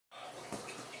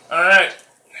Alright.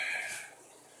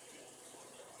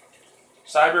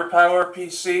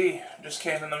 CyberpowerPC just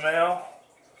came in the mail.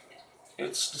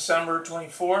 It's December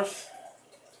 24th.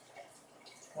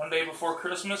 One day before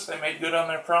Christmas. They made good on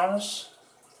their promise.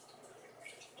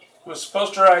 It was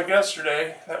supposed to arrive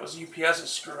yesterday. That was UPS's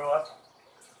screw up.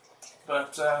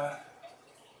 But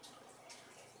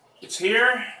it's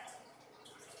here.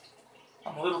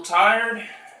 I'm a little tired.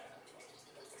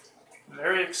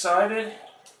 Very excited.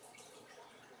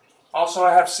 Also,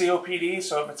 I have COPD,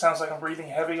 so if it sounds like I'm breathing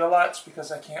heavy a lot, it's because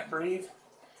I can't breathe.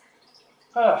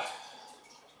 But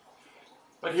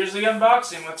here's the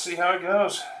unboxing. Let's see how it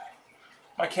goes.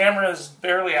 My camera is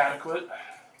barely adequate.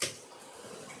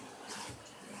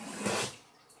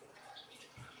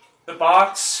 The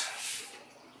box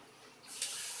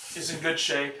is in good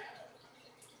shape.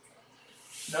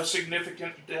 No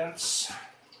significant dents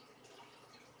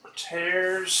or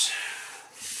tears.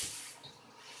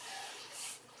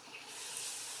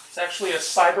 It's actually a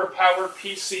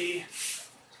CyberpowerPC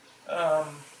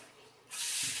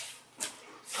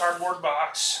cardboard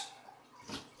box,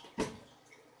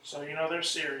 so you know they're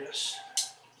serious.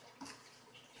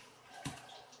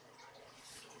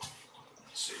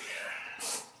 Let's see here.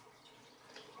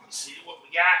 Let's see what we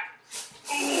got.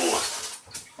 Ooh.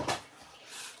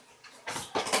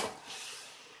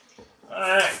 All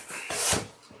right.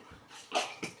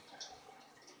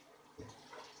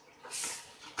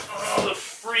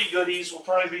 Free goodies will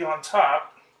probably be on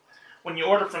top. When you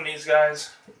order from these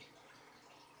guys,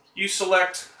 you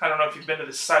select, I don't know if you've been to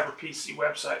the CyberPC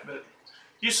website, but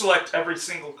you select every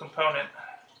single component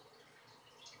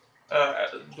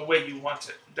the way you want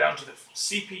it, down to the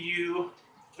CPU,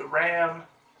 the RAM,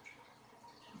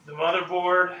 the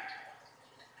motherboard,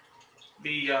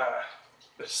 the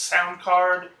sound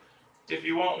card, if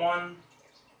you want one,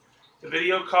 the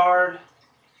video card,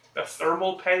 the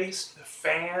thermal paste, the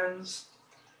fans,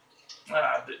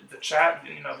 the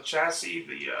chassis,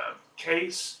 the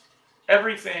case,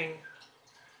 everything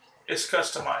is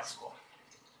customizable.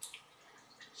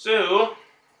 So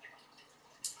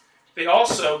they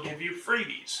also give you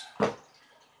freebies,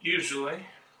 usually,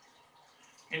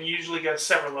 and you usually get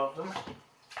several of them.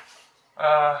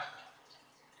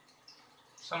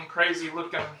 Some crazy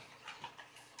looking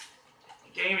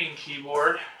gaming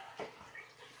keyboard,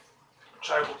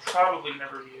 which I will probably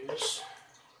never use.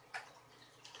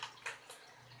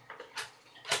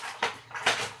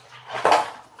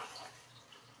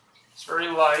 It's very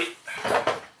light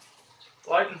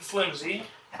and flimsy.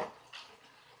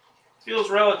 Feels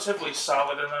relatively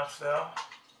solid enough though.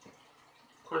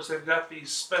 Of course, they've got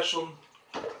these special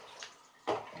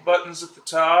buttons at the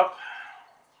top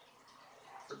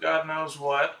for God knows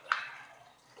what.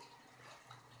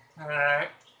 Alright.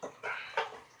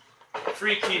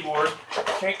 Free keyboard.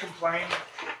 Can't complain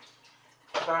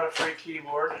about a free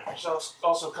keyboard. It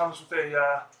also comes with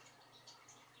a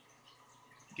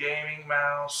gaming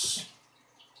mouse.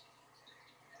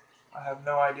 I have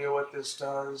no idea what this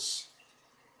does.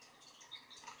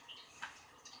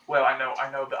 Well, I know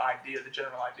the idea, the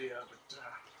general idea, but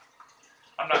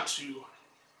I'm not too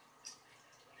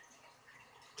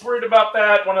worried about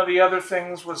that. One of the other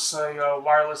things was a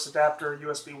wireless adapter,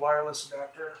 USB wireless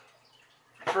adapter.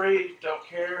 Free, don't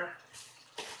care.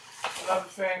 Another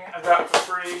thing I got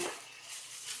for free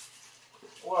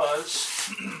was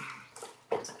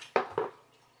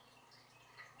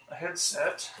a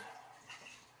headset,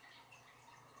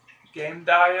 Game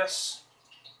Dias,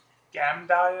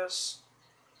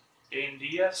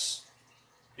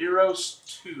 Heroes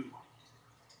 2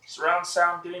 surround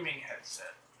sound gaming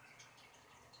headset,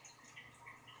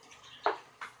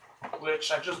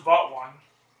 which I just bought one.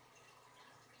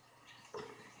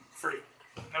 Free.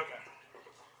 Okay.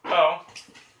 Oh,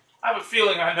 I have a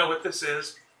feeling I know what this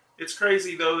is. It's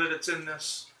crazy though that it's in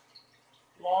this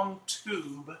long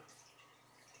tube,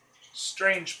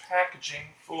 strange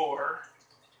packaging for,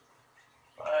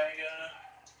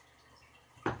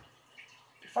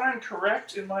 if I'm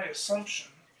correct in my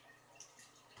assumption,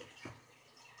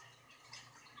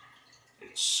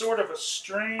 it's sort of a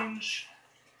strange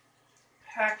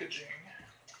packaging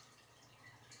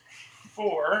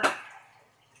for,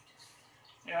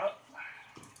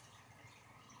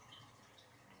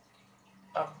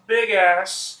 a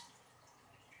big-ass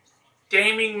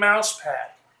gaming mouse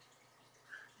pad.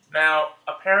 Now,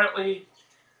 apparently,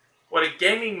 what a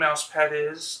gaming mouse pad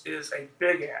is a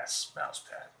big-ass mouse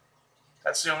pad.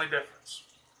 That's the only difference.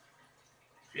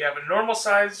 If you have a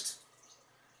normal-sized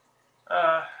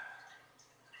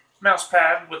mouse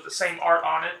pad with the same art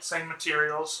on it, same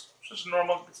materials, it's just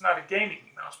normal. It's not a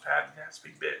gaming mouse pad. It has to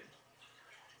be big.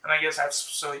 And I guess that's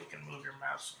so you can move your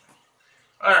mouse.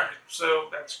 Alright, so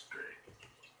that's great.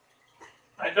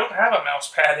 I don't have a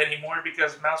mouse pad anymore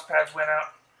because mouse pads went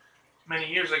out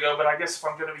many years ago, but I guess if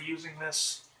I'm going to be using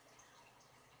this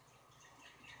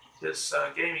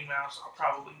gaming mouse, I'll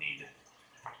probably need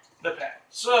the pad.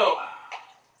 So,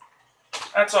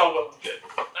 that's all well and good.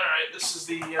 Alright, this is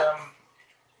the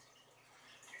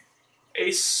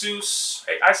Asus,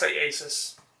 I say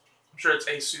Asus, I'm sure it's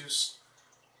Asus,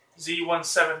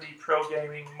 Z170 Pro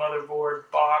Gaming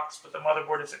motherboard box, but the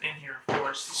motherboard isn't in here, of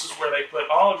course. This is where they put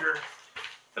all of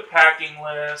the packing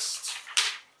list,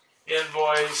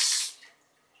 invoice,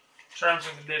 terms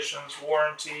and conditions,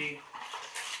 warranty.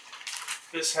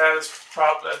 This has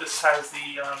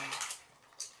the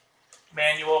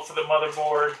manual for the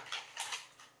motherboard,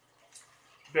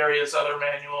 various other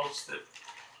manuals that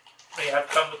may have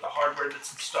come with the hardware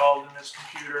that's installed in this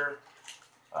computer,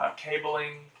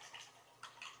 cabling,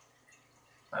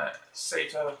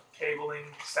 SATA cabling,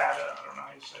 I don't know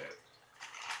how you say it.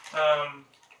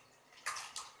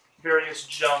 Various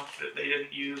junk that they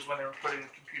didn't use when they were putting the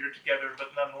computer together,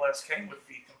 but nonetheless came with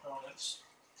the components.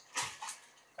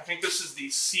 I think this is the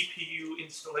CPU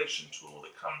installation tool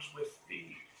that comes with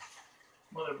the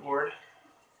motherboard,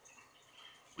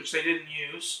 which they didn't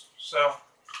use, so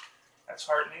that's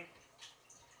heartening.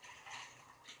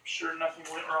 I'm sure nothing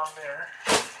went wrong there.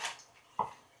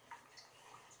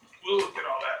 We'll look at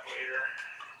all that later.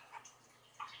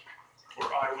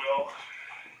 Or I will.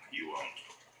 You won't.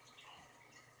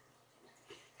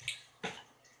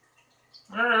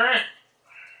 Alright.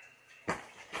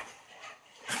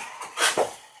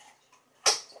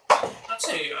 That's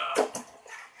a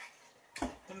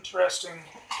interesting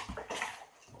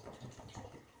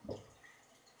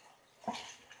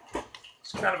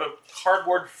it's kind of a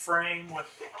cardboard frame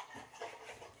with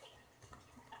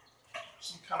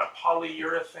some kind of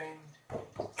polyurethane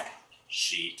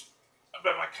sheet. I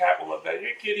bet my cat will love that.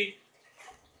 Hey, kitty.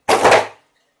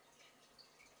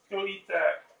 Go eat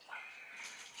that.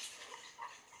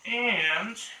 And,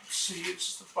 let's see,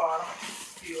 it's the bottom. I can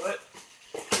feel it.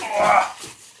 Ah!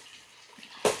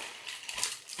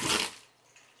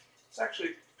 It's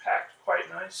actually packed quite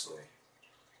nicely.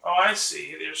 Oh, I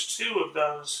see. There's two of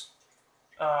those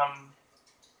kind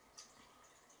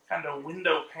of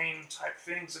window pane type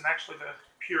things, and actually the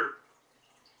computer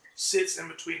sits in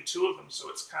between two of them, so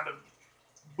it's kind of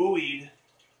buoyed.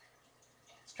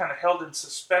 It's kind of held in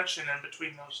suspension in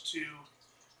between those two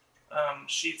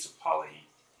sheets of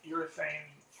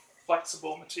polyurethane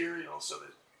flexible material, so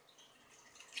that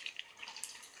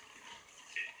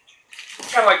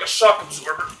it's kind of like a shock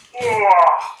absorber.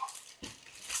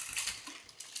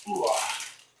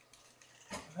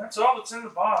 And that's all that's in the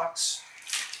box.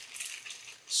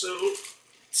 So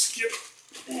let's get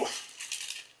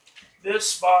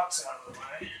this box out of the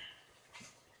way.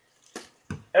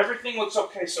 Everything looks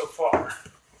okay so far,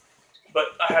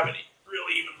 but I haven't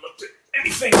really even looked at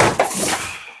anything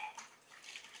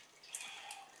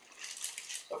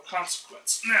of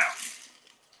consequence. Now,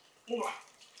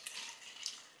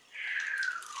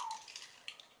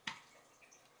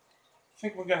 I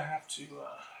think we're going to have to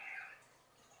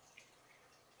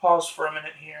pause for a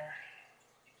minute here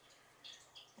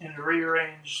and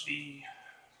rearrange the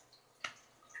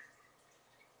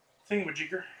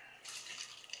thingamajigger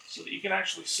so that you can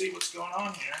actually see what's going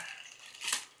on here.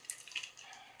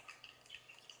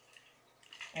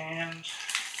 And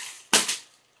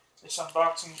this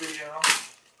unboxing video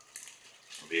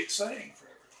will be exciting for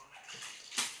everyone.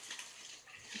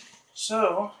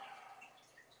 So,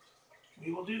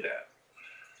 we will do that.